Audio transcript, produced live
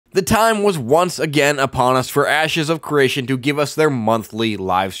The time was once again upon us for Ashes of Creation to give us their monthly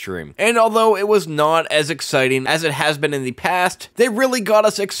live stream. And although it was not as exciting as it has been in the past, they really got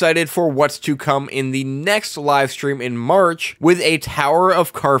us excited for what's to come in the next live stream in March with a Tower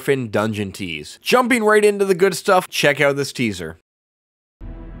of Carphin dungeon tease. Jumping right into the good stuff, check out this teaser.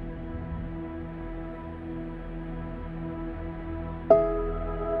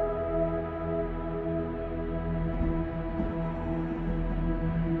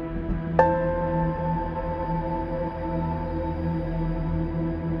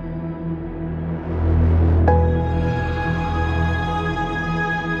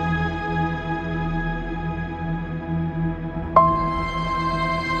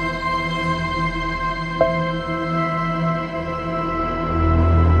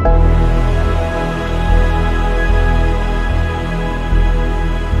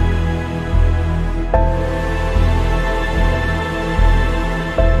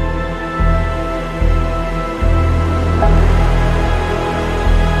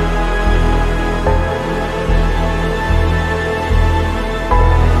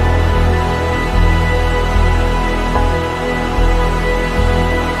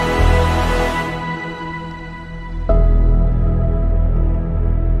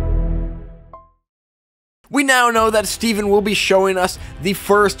 We now know that Steven will be showing us the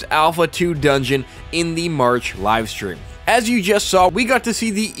first Alpha 2 dungeon in the March livestream. As you just saw, we got to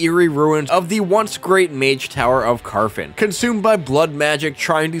see the eerie ruins of the once great mage tower of Carphin, consumed by blood magic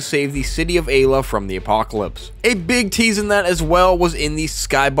trying to save the city of Ayla from the apocalypse. A big tease in that as well was in the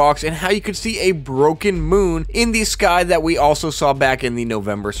skybox and how you could see a broken moon in the sky that we also saw back in the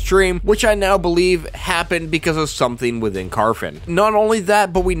November stream, which I now believe happened because of something within Carphin. Not only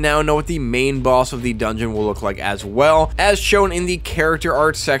that, but we now know what the main boss of the dungeon will look like as well, as shown in the character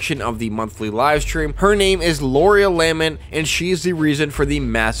art section of the monthly livestream. Her name is Loria Lament, and she is the reason for the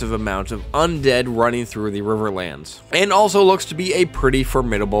massive amount of undead running through the Riverlands, and also looks to be a pretty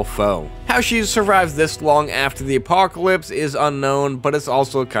formidable foe. How she survives this long after the apocalypse is unknown, but it's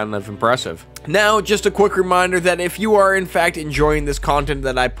also kind of impressive. Now, just a quick reminder that if you are in fact enjoying this content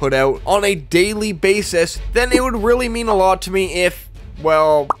that I put out on a daily basis, then it would really mean a lot to me if,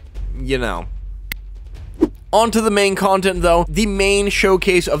 well, you know. On to the main content though. The main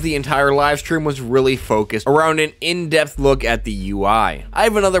showcase of the entire livestream was really focused around an in-depth look at the UI. I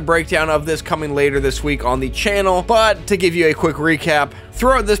have another breakdown of this coming later this week on the channel, but to give you a quick recap,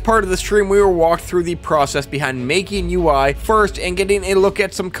 throughout this part of the stream we were walked through the process behind making UI first and getting a look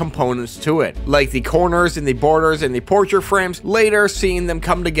at some components to it, like the corners and the borders and the portrait frames, later seeing them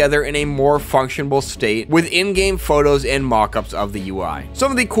come together in a more functional state with in-game photos and mock-ups of the UI.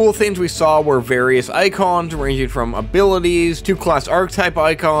 Some of the cool things we saw were various icons ranging from abilities to class archetype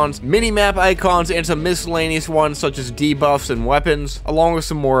icons, mini-map icons, and some miscellaneous ones such as debuffs and weapons, along with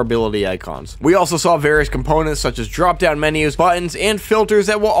some more ability icons. We also saw various components such as drop-down menus, buttons, and filters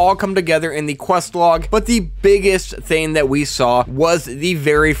that will all come together in the quest log, but the biggest thing that we saw was the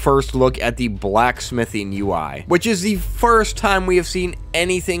very first look at the blacksmithing UI, which is the first time we have seen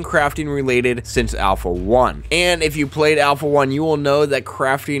anything crafting related since Alpha 1. And if you played Alpha 1, you will know that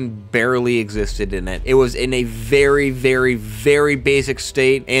crafting barely existed in it. It was in a very basic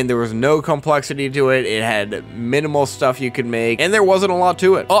state, and there was no complexity to it. It had minimal stuff you could make, and there wasn't a lot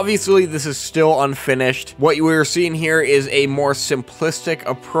to it. Obviously, this is still unfinished. What we're seeing here is a more simplistic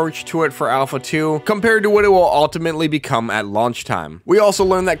approach to it for Alpha 2 compared to what it will ultimately become at launch time. We also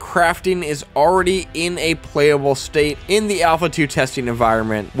learned that crafting is already in a playable state in the Alpha 2 testing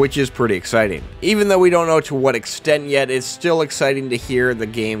environment, which is pretty exciting. Even though we don't know to what extent yet, it's still exciting to hear the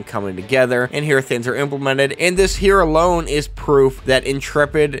game coming together and hear things are implemented, and this here alone is proof that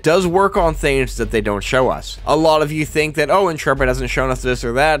Intrepid does work on things that they don't show us. A lot of you think that, oh, Intrepid hasn't shown us this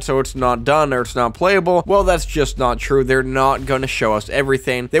or that, so it's not done or it's not playable. Well, that's just not true. They're not going to show us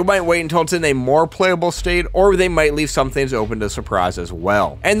everything. They might wait until it's in a more playable state, or they might leave some things open to surprise as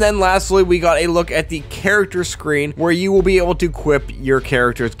well. And then lastly, we got a look at the character screen where you will be able to equip your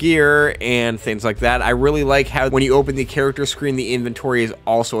character's gear and things like that. I really like how when you open the character screen, the inventory is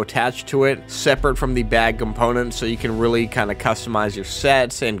also attached to it, separate from the bag components, so you can really kind of customize your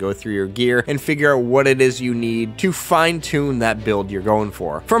sets and go through your gear and figure out what it is you need to fine-tune that build you're going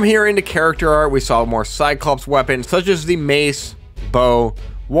for. From here into character art, we saw more Cyclops weapons such as the mace, bow,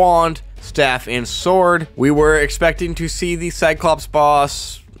 wand, staff, and sword. We were expecting to see the Cyclops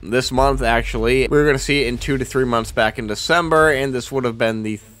boss this month. Actually, we were going to see it in 2 to 3 months back in December, and this would have been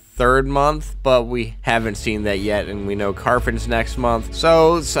the 3rd month, but we haven't seen that yet, and we know Carphin's next month,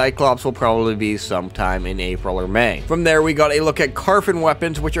 so Cyclops will probably be sometime in April or May. From there, we got a look at Carphin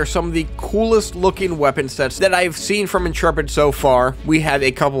weapons, which are some of the coolest looking weapon sets that I've seen from Intrepid so far. We have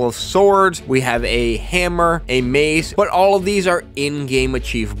a couple of swords, we have a hammer, a mace, but all of these are in-game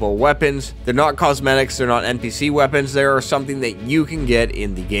achievable weapons. They're not cosmetics, they're not NPC weapons, they are something that you can get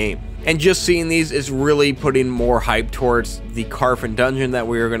in the game. And just seeing these is really putting more hype towards the Carphin dungeon that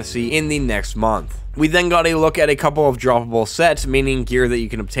we are going to see in the next month. We then got a look at a couple of droppable sets, meaning gear that you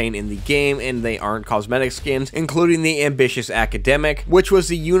can obtain in the game and they aren't cosmetic skins, including the Ambitious Academic, which was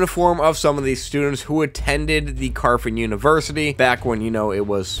the uniform of some of these students who attended the Carphin University back when, you know, it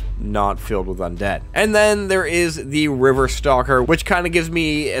was not filled with undead. And then there is the River Stalker, which kind of gives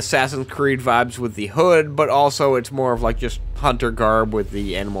me Assassin's Creed vibes with the hood, but also it's more of like just hunter garb with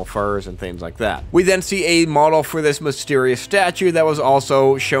the animal furs and things like that. We then see a model for this mysterious statue that was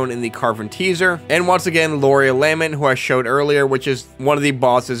also shown in the Carphin teaser, and once again Loria Lament, who I showed earlier, which is one of the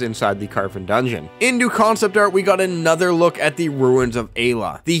bosses inside the Carphin dungeon. In new concept art, we got another look at the ruins of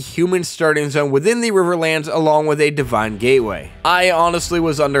Ayla, the human starting zone within the Riverlands, along with a divine gateway. I honestly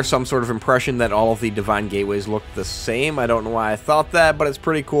was under some sort of impression that all of the divine gateways looked the same. I don't know why I thought that, but it's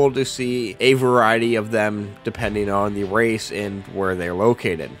pretty cool to see a variety of them depending on the race and where they're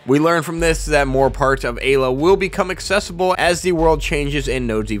located. We learned from this that more parts of Ayla will become accessible as the world changes and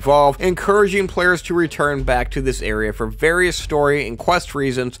nodes evolve, encouraging players to return back to this area for various story and quest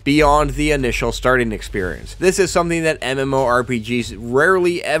reasons beyond the initial starting experience. This is something that MMORPGs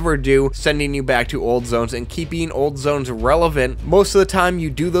rarely ever do, sending you back to old zones and keeping old zones relevant. Most of the time you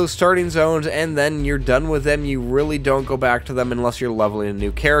do those starting zones and then you're done with them. You really don't go back to them unless you're leveling a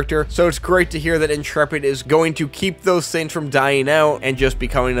new character. So it's great to hear that Intrepid is going to keep those things from dying out and just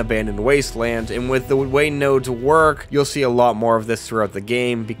becoming abandoned wastelands. And with the way nodes work, you'll see a lot more of this throughout the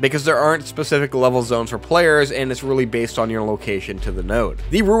game because there aren't specific level zones for players and it's really based on your location to the node.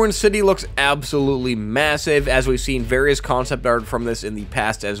 The Ruined City looks absolutely massive, as we've seen various concept art from this in the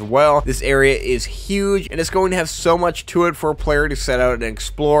past as well. This area is huge and it's going to have so much to it for a player to set out and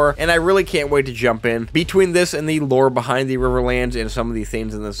explore, and I really can't wait to jump in. Between this and the lore behind the Riverlands and some of the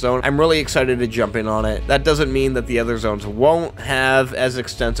things in this zone, I'm really excited to jump in on it. That doesn't mean that the other zones won't have as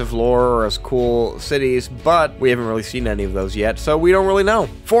extensive lore or as cool cities, but we haven't really seen any of those yet, so we don't really know.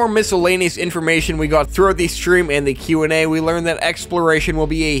 For miscellaneous information we got throughout the stream and the Q&A, we learned that exploration will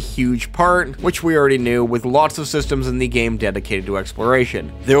be a huge part, which we already knew, with lots of systems in the game dedicated to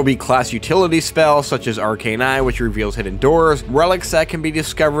exploration. There will be class utility spells such as Arcane Eye, which reveals hidden doors, relics that can be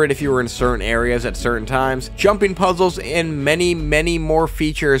discovered if you are in certain areas at certain times, jumping puzzles, and many more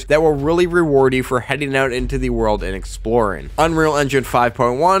features that will really reward you for heading out into the world and exploring. Unreal Engine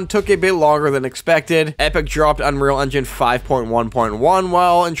 5.1 took a bit longer than expected. Epic dropped Unreal Engine 5.1.1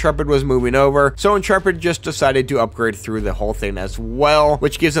 while Intrepid was moving over, so Intrepid just decided to upgrade through the whole thing as well,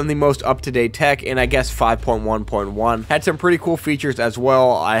 which gives them the most up-to-date tech, and I guess 5.1.1 had some pretty cool features as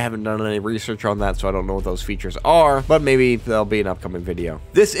well. I haven't done any research on that, so I don't know what those features are, but maybe there'll be an upcoming video.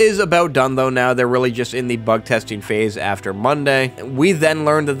 This is about done though now. They're really just in the bug testing phase after Monday. We then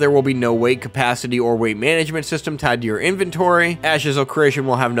learned that there will be no weight capacity or weight management system tied to your inventory. Ashes of Creation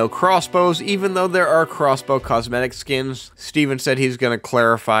will have no crossbows, even though there are crossbow cosmetic skins. Steven said he's going to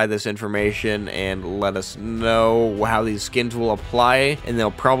clarify this information and let us know how these skins will apply, and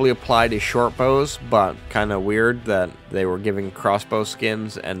they'll probably apply to short bows, but kind of weird that they were giving crossbow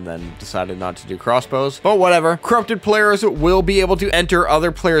skins and then decided not to do crossbows, but whatever. Corrupted players will be able to enter other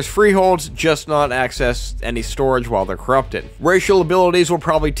players' freeholds, just not access any storage while they're corrupted. Racial abilities will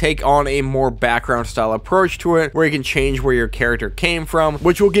probably take on a more background style approach to it, where you can change where your character came from,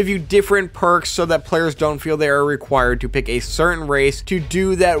 which will give you different perks so that players don't feel they are required to pick a certain race to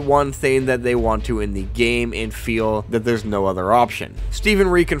do that one thing that they want to in the game and feel that there's no other option. Steven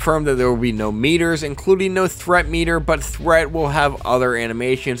reconfirmed that there will be no meters, including no threat meter, but threat will have other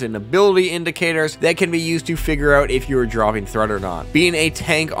animations and ability indicators that can be used to figure out if you are dropping threat or not. Being a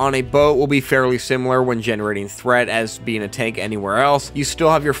tank on a boat will be fairly similar when generating threat as being a tank anywhere else. You still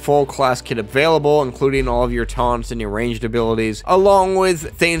have your full class kit available, including all of your taunts and your ranged abilities, along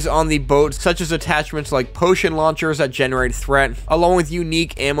with things on the boat such as attachments like potion launchers that generate threat, along with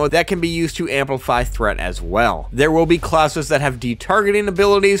unique ammo that can be used to amplify threat as well. There will be classes that have detargeting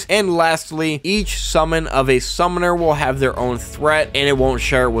abilities, and lastly, each summon of a summoner will have their own threat and it won't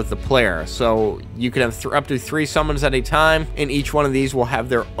share it with the player. So you can have up to 3 summons at a time, and each one of these will have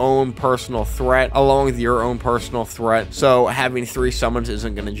their own personal threat along with your own personal threat. So having 3 summons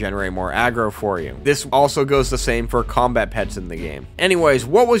isn't going to generate more aggro for you. This also goes the same for combat pets in the game. Anyways,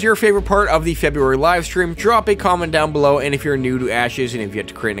 what was your favorite part of the February live stream? Drop a comment comment down below, and if you're new to Ashes and have yet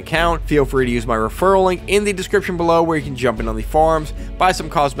to create an account, feel free to use my referral link in the description below where you can jump in on the farms, buy some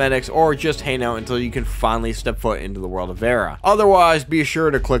cosmetics, or just hang out until you can finally step foot into the world of Vera. Otherwise, be sure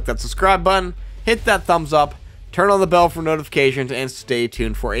to click that subscribe button, hit that thumbs up, turn on the bell for notifications, and stay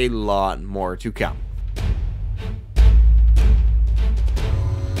tuned for a lot more to come.